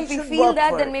 Everybody I think if we feel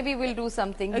that, then maybe we'll do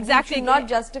something. Exactly. We should not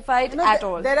justify it at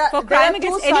all. For crime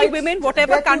against any women,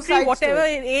 whatever country, whatever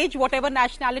age, whatever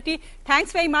nationality.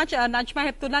 Thanks very much,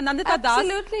 Najma Heptulla, Nandita Das,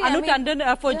 Anu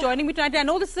Tandon for joining me tonight. I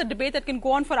know this is a debate that can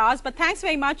go on for hours, but thanks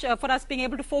very much for us being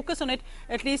able to focus on it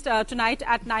at least tonight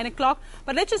at 9 o'clock.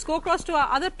 But let's just go across to our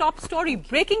other top story.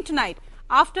 Breaking tonight.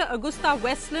 After Augusta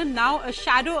Westland, now a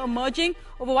shadow emerging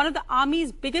over one of the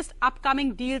Army's biggest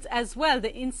upcoming deals as well, the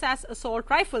INSAS assault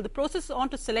rifle. The process is on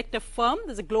to select a firm.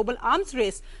 There's a global arms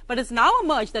race, but it's now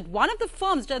emerged that one of the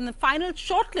firms in the final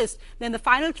shortlist,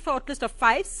 of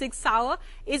 5, 6 Sauer,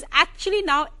 is actually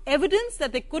now evidence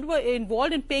that they could be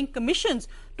involved in paying commissions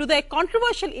to their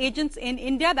controversial agents in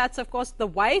India. That's, of course, the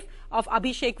wife of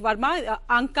Abhishek Verma,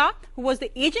 Anka, who was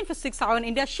the agent for 6 Sauer in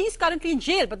India. She's currently in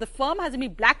jail, but the firm hasn't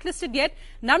been blacklisted yet.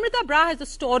 Namrata Bra has the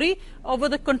story over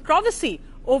the controversy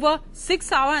over 6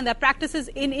 Sauer and their practices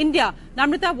in India.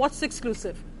 Namrata, what's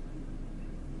exclusive?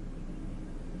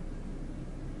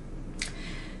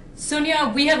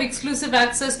 Sonia, we have exclusive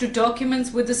access to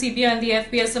documents with the CBI and the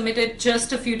FBI submitted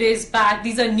just a few days back.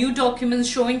 These are new documents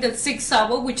showing that 6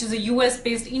 Sauer, which is a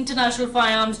US-based international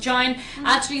firearms giant,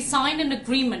 actually signed an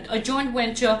agreement, a joint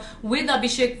venture with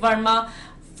Abhishek Verma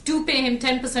to pay him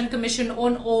 10% commission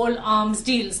on all arms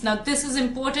deals. Now, this is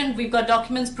important. We've got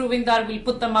documents proving that. We'll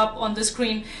put them up on the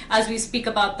screen as we speak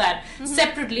about that.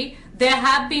 Separately, there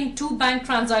have been 2 bank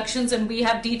transactions, and we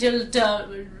have detailed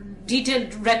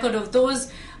record of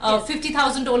those.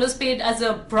 $50,000 paid as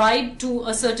a bribe to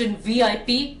a certain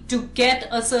VIP to get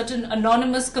a certain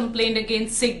anonymous complaint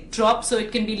against SIG dropped so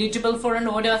it can be eligible for an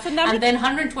order, and then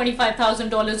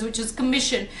 $125,000, which is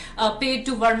commission paid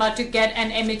to Verma to get an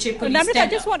MHA police tender.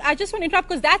 I just want to interrupt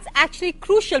because that's actually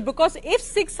crucial, because if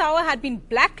 6 Sauer had been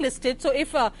blacklisted, so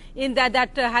if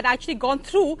that had actually gone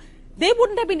through, they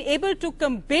wouldn't have been able to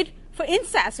bid for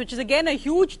INSAS, which is again a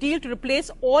huge deal to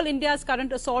replace all India's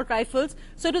current assault rifles.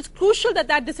 So it was crucial that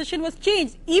that decision was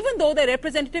changed, even though their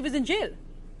representative is in jail.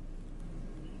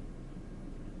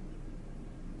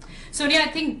 Sonia, I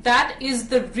think that is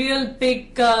the real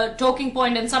big talking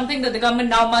point and something that the government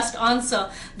now must answer.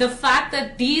 The fact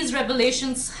that these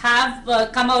revelations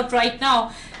have come out right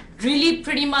now really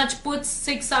pretty much puts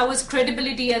 6 Sauer's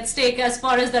credibility at stake as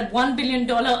far as that $1 billion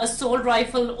assault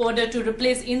rifle order to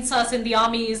replace INSAS in the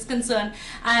army is concerned.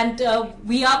 And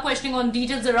we are questioning on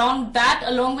details around that,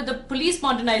 along with the police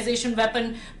modernization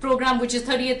weapon program, which is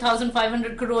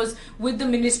 38,500 crores with the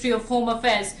Ministry of Home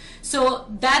Affairs. So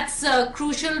that's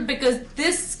crucial, because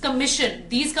this commission,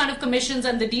 these kind of commissions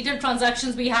and the detailed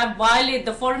transactions we have violate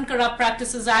the Foreign Corrupt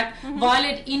Practices Act,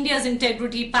 violate India's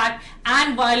Integrity Pact,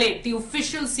 and violate the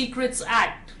Official Secrets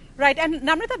Act. Right, and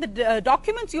Namrata, the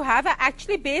documents you have are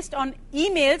actually based on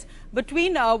emails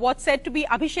between what's said to be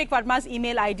Abhishek Verma's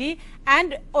email ID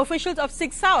and officials of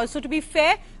 6 Sauer. So to be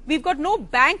fair, we've got no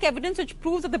bank evidence which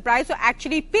proves that the bribes were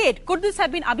actually paid. Could this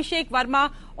have been Abhishek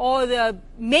Verma or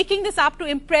making this up to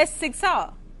impress 6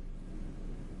 Sauer?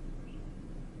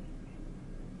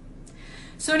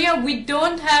 Sonia, we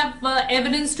don't have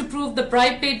evidence to prove the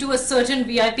bribe paid to a certain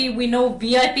VIP. We know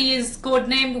VIP is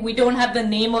codenamed. We don't have the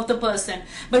name of the person.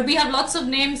 But we have lots of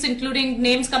names, including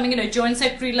names coming in at joint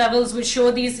secretary levels, which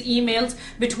show these emails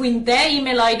between their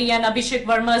email ID and Abhishek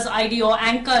Verma's ID, or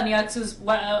Anka Nyaksu's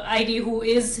ID, who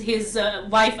is his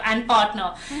wife and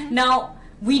partner. Now,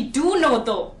 we do know,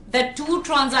 though, that 2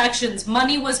 transactions,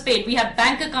 money was paid. We have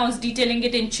bank accounts detailing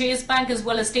it in Chase Bank as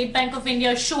well as State Bank of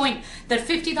India, showing that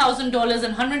 $50,000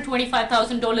 and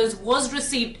 $125,000 was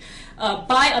received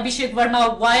by Abhishek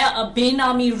Verma via a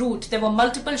Benami route. There were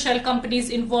multiple shell companies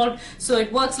involved, so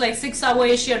it works like 6 Sauer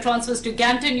Asia transfers to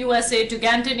Ganton USA, to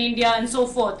Ganton India, and so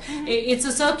forth. It's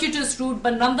a circuitous route,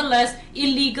 but nonetheless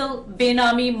illegal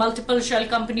Benami multiple shell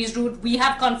companies route. We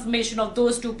have confirmation of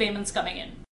those 2 payments coming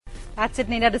in. That's it.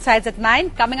 India Decides at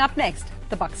 9. Coming up next,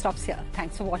 the buck stops here.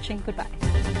 Thanks for watching.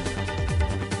 Goodbye.